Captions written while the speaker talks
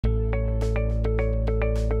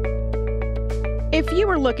If you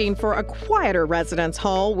are looking for a quieter residence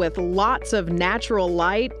hall with lots of natural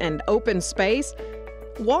light and open space,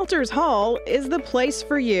 Walters Hall is the place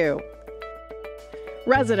for you.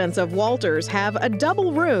 Residents of Walters have a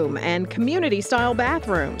double room and community-style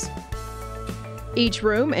bathrooms. Each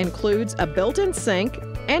room includes a built-in sink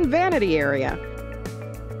and vanity area,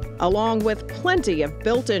 along with plenty of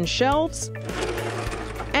built-in shelves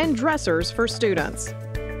and dressers for students.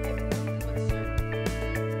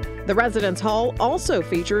 The residence hall also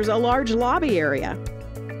features a large lobby area,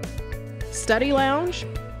 study lounge,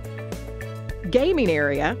 gaming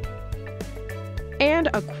area, and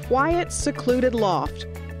a quiet, secluded loft.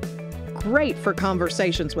 Great for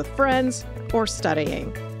conversations with friends or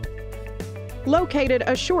studying. Located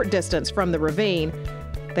a short distance from the Ravine,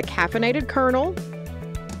 the Caffeinated Colonel,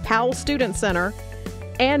 Powell Student Center,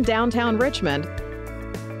 and downtown Richmond,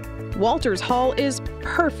 Walters Hall is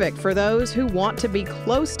perfect for those who want to be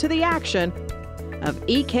close to the action of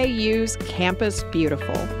EKU's Campus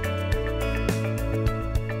Beautiful.